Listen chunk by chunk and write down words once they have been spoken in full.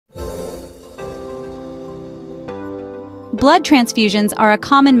Blood transfusions are a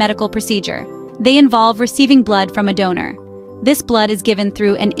common medical procedure. They involve receiving blood from a donor. This blood is given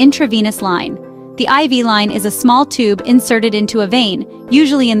through an intravenous line. The IV line is a small tube inserted into a vein,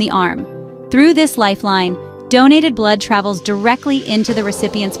 usually in the arm. Through this lifeline, donated blood travels directly into the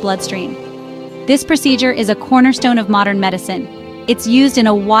recipient's bloodstream. This procedure is a cornerstone of modern medicine. It's used in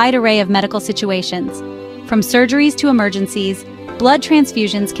a wide array of medical situations. From surgeries to emergencies, blood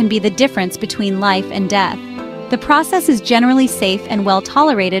transfusions can be the difference between life and death. The process is generally safe and well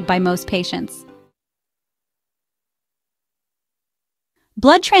tolerated by most patients.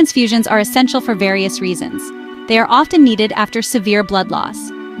 Blood transfusions are essential for various reasons. They are often needed after severe blood loss.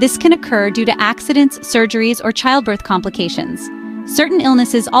 This can occur due to accidents, surgeries, or childbirth complications. Certain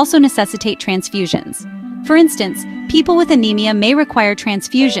illnesses also necessitate transfusions. For instance, people with anemia may require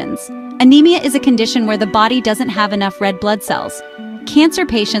transfusions. Anemia is a condition where the body doesn't have enough red blood cells. Cancer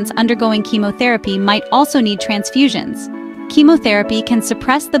patients undergoing chemotherapy might also need transfusions. Chemotherapy can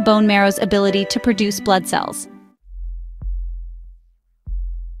suppress the bone marrow's ability to produce blood cells.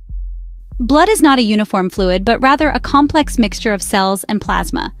 Blood is not a uniform fluid, but rather a complex mixture of cells and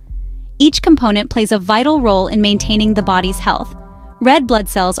plasma. Each component plays a vital role in maintaining the body's health. Red blood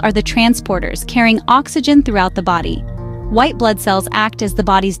cells are the transporters carrying oxygen throughout the body. White blood cells act as the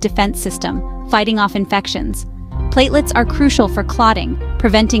body's defense system, fighting off infections. Platelets are crucial for clotting,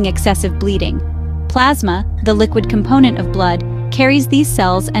 preventing excessive bleeding. Plasma, the liquid component of blood, carries these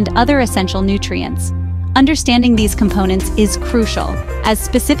cells and other essential nutrients. Understanding these components is crucial, as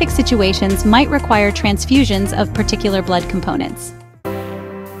specific situations might require transfusions of particular blood components.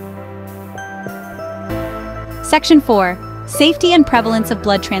 Section 4. Safety and prevalence of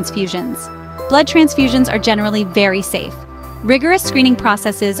blood transfusions. Blood transfusions are generally very safe. Rigorous screening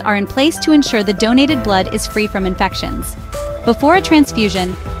processes are in place to ensure the donated blood is free from infections. Before a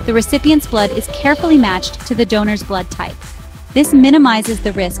transfusion, the recipient's blood is carefully matched to the donor's blood type. This minimizes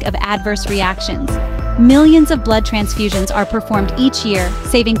the risk of adverse reactions. Millions of blood transfusions are performed each year,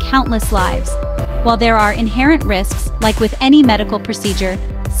 saving countless lives. While there are inherent risks, like with any medical procedure,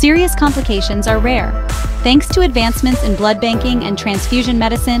 serious complications are rare. Thanks to advancements in blood banking and transfusion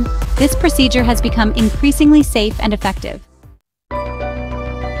medicine, this procedure has become increasingly safe and effective.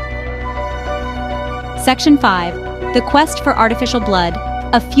 Section 5. The quest for artificial blood,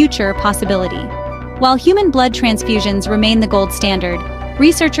 a future possibility. While human blood transfusions remain the gold standard,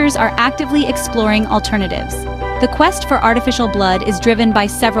 researchers are actively exploring alternatives. The quest for artificial blood is driven by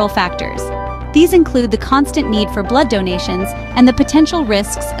several factors. These include the constant need for blood donations and the potential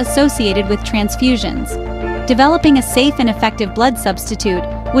risks associated with transfusions. Developing a safe and effective blood substitute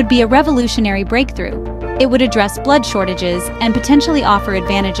would be a revolutionary breakthrough. It would address blood shortages and potentially offer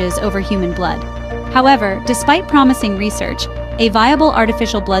advantages over human blood. However, despite promising research, a viable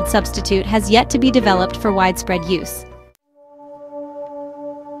artificial blood substitute has yet to be developed for widespread use.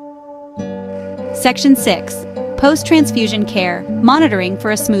 Section 6. Post-transfusion care, monitoring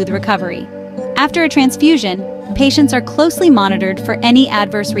for a smooth recovery. After a transfusion, patients are closely monitored for any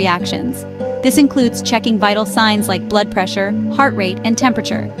adverse reactions. This includes checking vital signs like blood pressure, heart rate, and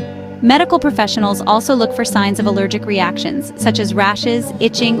temperature. Medical professionals also look for signs of allergic reactions, such as rashes,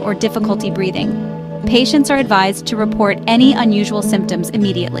 itching, or difficulty breathing. Patients are advised to report any unusual symptoms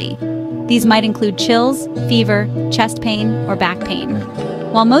immediately. These might include chills, fever, chest pain, or back pain.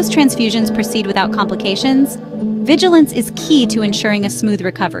 While most transfusions proceed without complications, vigilance is key to ensuring a smooth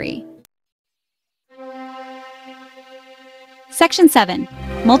recovery. Section 7.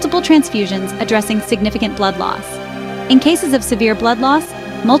 Multiple transfusions addressing significant blood loss. In cases of severe blood loss,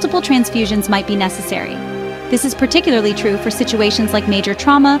 multiple transfusions might be necessary. This is particularly true for situations like major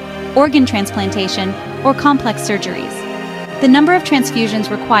trauma, organ transplantation, or complex surgeries. The number of transfusions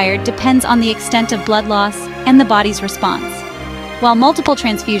required depends on the extent of blood loss and the body's response. While multiple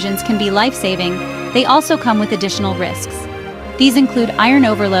transfusions can be life-saving, they also come with additional risks. These include iron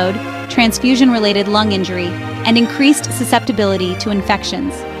overload, transfusion-related lung injury, and increased susceptibility to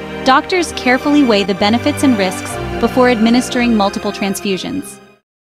infections. Doctors carefully weigh the benefits and risks before administering multiple transfusions.